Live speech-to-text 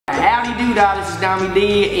Howdy do, this is Dami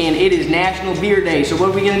D, and it is National Beer Day. So what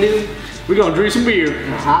are we gonna do? We're gonna drink some beer.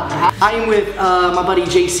 I am with my buddy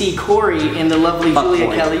Jc Corey and the lovely Julia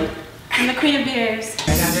Kelly. I'm the queen of beers.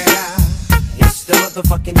 It's the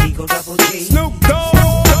motherfucking Eagle Double G. Snoop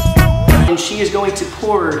Dogg. And she is going to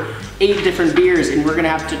pour 8 different beers, and we're gonna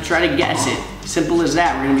have to try to guess it. Simple as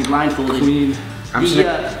that. We're gonna be blindfolded. I'm just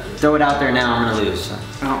gonna throw it out there now. I'm gonna lose. So.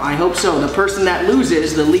 Oh, I hope so. The person that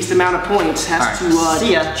loses the least amount of points has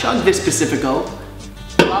to chug this Pacifico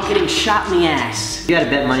while getting shot in the ass. If you had to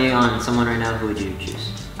bet money on someone right now, who would you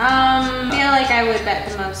choose? I feel like I would bet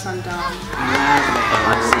the most on Dom.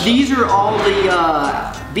 These are all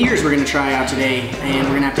the beers we're gonna try out today, and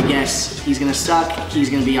we're gonna have to guess. He's gonna suck. He's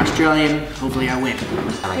gonna be Australian. Hopefully, I win.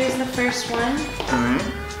 Here's the first one. All right.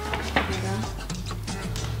 There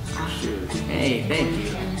you go. Hey, thank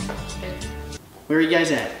you. Where are you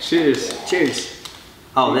guys at? Cheers. Cheers.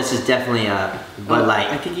 Oh, this is definitely a Bud Light.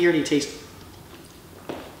 I think you already tasted.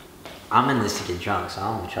 I'm in this to get drunk, so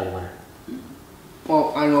I'm gonna try to win.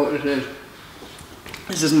 Well, I know what it is.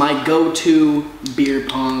 This is my go-to beer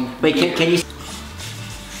pong. Wait, can you? I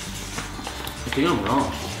think I'm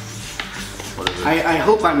wrong. I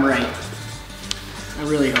hope I'm right. I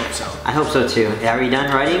really hope so. I hope so too. Are we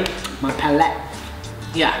done writing? My palate.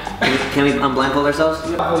 Yeah. Can we unblindfold ourselves?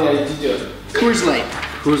 Oh yeah, you can do it. Coors Light.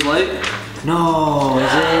 Coors Light? No,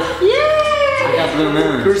 is it? Yay! I got Blue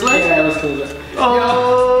Moon. Coors Light? Yeah, it was Coors Light.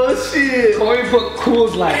 Oh, shit. Corey put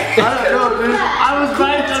Coors Light. I don't know, dude. I was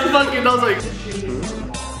trying to fucking, I was like.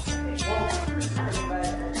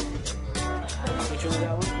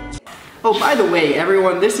 Oh, by the way,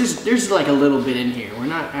 everyone, there's like a little bit in here. We're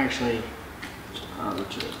not actually. Oh my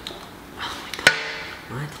god.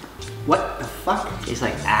 What? What the fuck? Tastes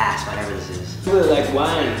like ass, whatever this is. It's really like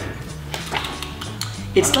wine.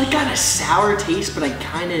 It's like got a sour taste, but I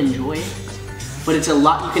kind of enjoy it. But it's a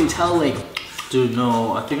lot. You can tell, like. Dude,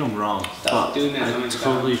 no, I think I'm wrong. Stop doing that. I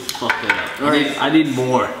totally fucked it up. Alright. I need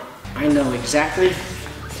more. I know exactly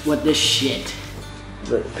what this shit.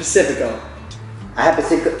 Pacifico. I have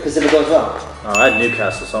Pacifico as well. Oh, I had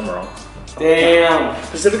Newcastle, so I'm wrong. Damn.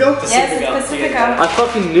 Pacifico? Yes, it's Pacifico. I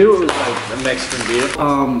fucking knew it was like a Mexican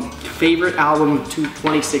beer. Favorite album of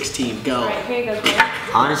 2016. Go. Alright, here you go, Corey.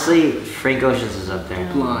 Honestly, Frank Ocean's is up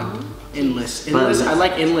there. Blonde. Endless. But Endless. I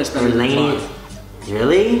like Endless better than Laney, Blonde.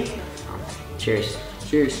 really? Oh, cheers.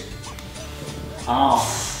 Cheers. Oh.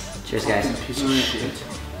 Cheers, guys. Piece of shit.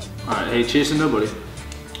 Alright, hey, cheers to nobody.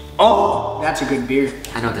 Oh, that's a good beer.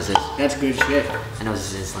 I know what this is. That's good shit. I know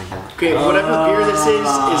this is like that. Okay, whatever beer this is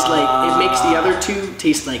like, it makes the other two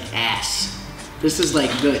taste like ass. This is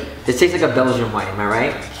like good. This tastes like a Belgian white, am I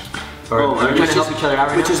right? Or Oh, are we trying to help each other out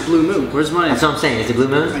right Which now? is Blue Moon. Where's mine? That's what I'm saying. Is it Blue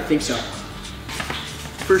Moon? I think so.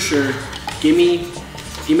 For sure. Give me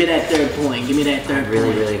that third point. Give me that I third really,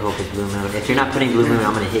 point. really hope it's Blue Moon. If you're not putting Blue Moon,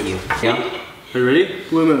 I'm gonna hit you. Yeah? Are you ready?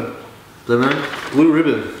 Blue Moon. Blue Moon? Blue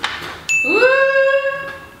ribbon. Woo!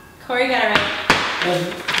 Corey got it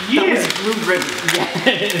right. That was Blue Ribbon.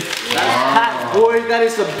 Pass, boy, that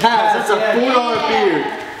is some pass. That's a $4 beer.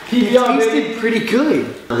 It tasted pretty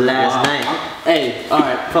good. Last night. Hey,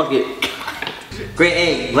 alright, fuck it. Great,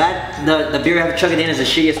 hey, glad the beer I have chugged in is the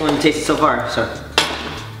shittiest one tasted so far, so.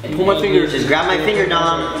 Pull my finger. Just grab my finger,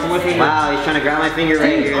 Dom. Pull my finger. Wow, he's trying to grab my finger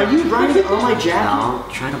right Dude, here. are you writing on my jacket? No,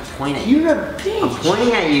 I'm trying to point at you. You're a bitch. I'm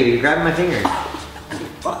pointing at you. You're grabbing my finger.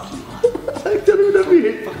 Fuck you. I don't even know if you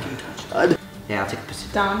hit fucking touch. Yeah, I'll take a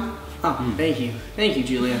Pacific. Dom. Oh, thank you. Thank you,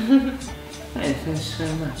 Julia. Hey, thanks so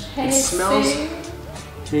much. Hey, It smells- Sue.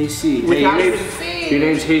 Casey. Without Hey, even- your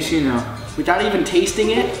name's Casey now. Without even tasting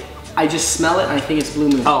it, I just smell it and I think it's Blue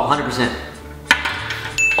Moon. Oh, 100%.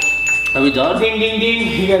 Are we done? Ding, ding, ding.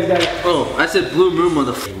 You guys got it. Oh, I said Blue Moon,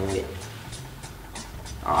 motherfucker. Move it.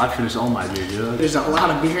 Oh, I finished all my beer, dude. There's a lot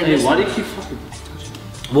of beer in Hey, this why do one. you keep fucking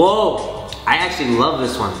touching? Whoa! I actually love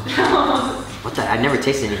this one. What the? I've never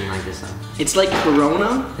tasted anything like this though. It's like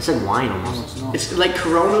Corona. It's like wine almost. It's like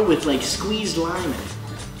Corona with like squeezed lime in it.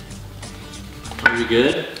 Are we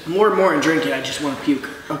good? More and more and drink it, I just want to puke.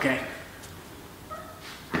 Okay.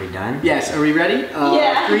 Are we done? Yes, are we ready?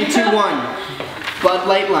 Yeah. 3, 2, 1. Bud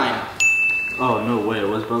Light Lime. Oh, no way. It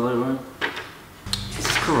was Bud Light wine? Is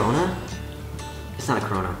this Corona? It's not a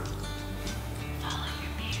Corona.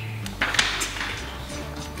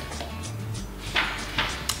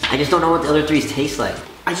 I just don't know what the other threes taste like.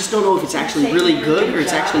 I just don't know if it's actually really good or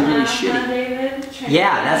it's actually really shitty.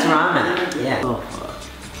 Yeah, that's where I'm at. Yeah. Oh, fuck.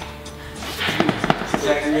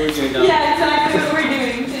 Yeah, exactly what we're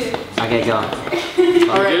doing too. Okay, go.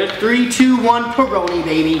 Alright, good? 3, 2, 1, Peroni,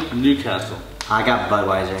 baby. Newcastle. I got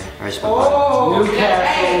Budweiser. I respect Oh,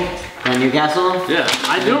 Newcastle. Newcastle? Yeah,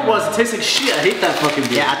 I knew it was. It tastes like shit. I hate that fucking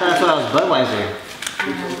beer. Yeah, I thought that's why it was Budweiser.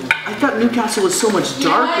 I thought Newcastle was so much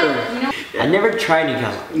darker. I never tried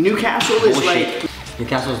Newcastle. Newcastle is Bullshit. like,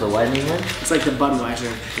 Newcastle's the what in England? it's like the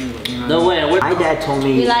Budweiser. You know? No way. My dad told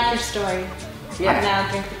We me. like your story. Yeah. Now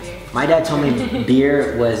drink the beer. My dad told me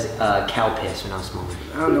beer was cow piss when I was smaller.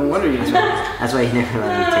 Oh, no wonder you. That's why he never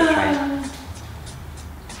let me try it.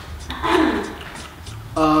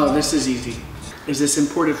 Oh, this is easy. Is this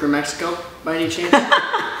imported from Mexico by any chance?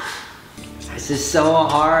 This is so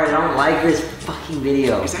hard. I don't like this fucking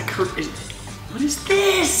video. Is that correct? What is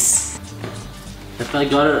this? If I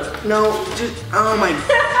got it. No, just, oh my.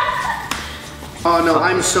 Oh no,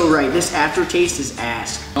 I'm so right. This aftertaste is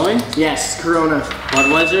ass. Going? Yes, Corona.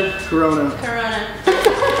 Budweiser? Corona. Corona.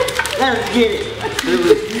 Let's get it.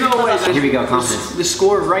 No way. Here we go, confidence. The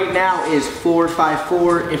score right now is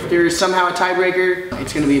 4-5-4. If there is somehow a tiebreaker,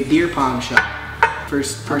 it's gonna be a beer pong shot.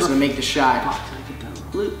 First person to make the shot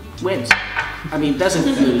wins. I mean, doesn't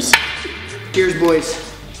lose. Cheers, boys.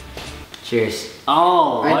 Cheers.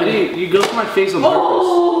 Oh, why did you go for my face on purpose?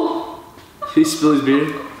 He spilled his beer?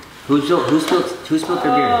 Who spilled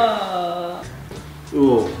their beer?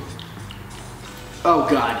 Ooh. Oh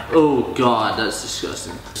God. Oh God, that's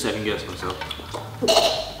disgusting. Second guess myself.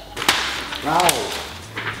 Wow.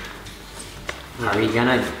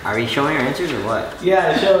 Are we showing our answers or what?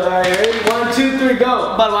 Yeah, show. Alright, ready? 1, 2, 3,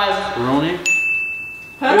 go. Budweiser. Peroni?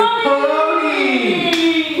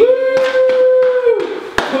 Peroni! Woo!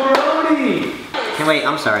 Peroni! Can wait,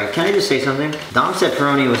 I'm sorry. Can I just say something? Dom said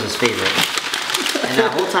Peroni was his favorite. And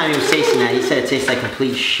that whole time he was tasting that, he said it tastes like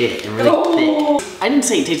complete shit and really thick. I didn't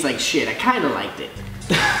say it tastes like shit. I kind of liked it.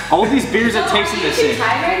 All these beers are tasting the same.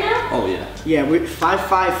 Tied right now? Oh yeah. Yeah, we're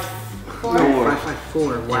 5-5. No, 5-5-4. Wow. I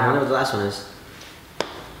wonder Wow. what the last one is.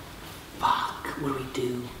 Fuck. What do we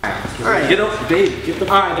do? Alright. All right. Get up, babe. Get the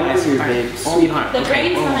All right, guys. here, All right. babe. Sweetheart. The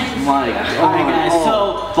brain's Oh behind. my God. Alright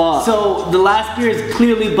guys, fuck. so the last beer is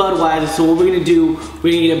clearly Budweiser, so what we're gonna do,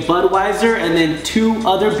 we're gonna get a Budweiser and then 2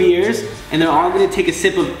 other beers, and they're all gonna take a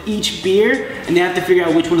sip of each beer, and they have to figure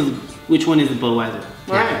out which one is the Budweiser.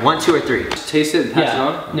 Yeah, 1, 2, or 3. Taste it and pass it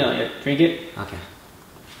on? No, yeah, drink it. Okay.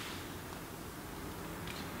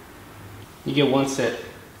 You get 1 sip.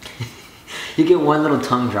 You get one little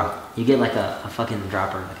tongue drop. You get like a fucking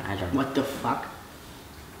dropper, like an eye dropper. What the fuck?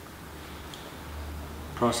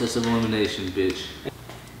 Process of elimination, bitch.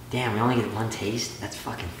 Damn, we only get 1 taste? That's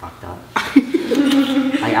fucking fucked up.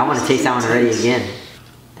 Like, I want to taste that one already again.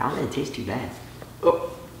 That one didn't taste too bad. Oh.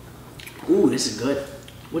 Ooh, this is good.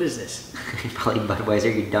 What is this? Probably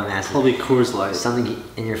Budweiser, you dumbass. Probably Coors Light. Something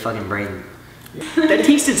in your fucking brain. That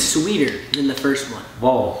tasted sweeter than the first one.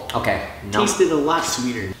 Whoa, okay. No. Tasted a lot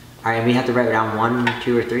sweeter. Alright, and we have to write down 1,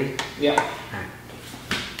 2, or 3? Yeah. Alright.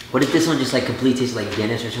 What if this one just like complete tastes like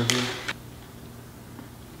Guinness or something?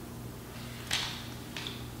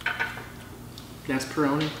 That's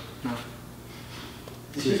Peroni? No.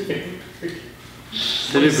 Which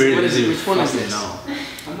one is this? No.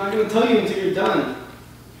 I'm not gonna tell you until you're done.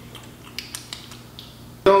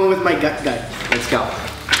 Going with my gut. Let's go.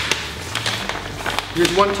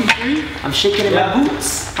 There's 1, 2, 3. I'm shaking in my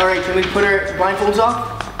boots. All right, can we put our blindfolds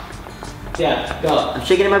off? Yeah, go. I'm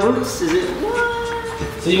shaking in my boots. Is it?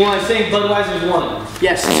 So you want to say Budweiser's 1?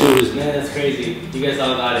 Yes. 2, isn't it? Man, that's crazy. You guys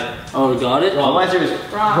all got it. Oh, got it? Wrong. Budweiser is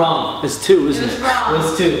Wrong. It's 2, It isn't was it? It wrong.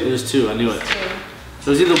 was 2. It was 2, I knew it. It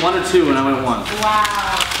was either 1 or 2 and I went 1.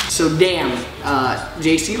 Wow. So damn,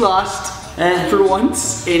 JC lost for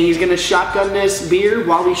once, and he's gonna shotgun this beer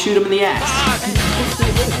while we shoot him in the ass.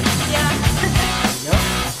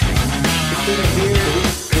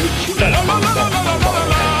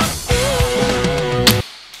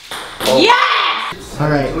 Yes! All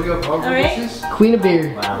right, All right. queen of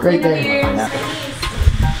beer, right there.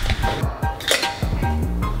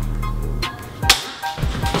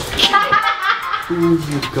 Cheers.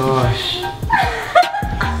 Oh gosh.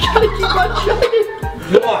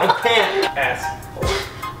 No, I can't. Ass.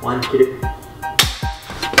 1, 2.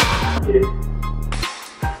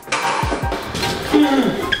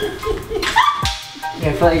 Yeah,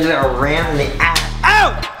 I feel like you're gonna ram in the ass. Ow!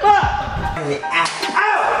 In the ass.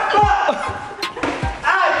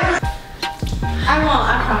 I won't,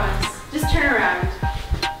 I promise. Just turn around.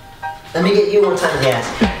 Let me get you one time in the ass.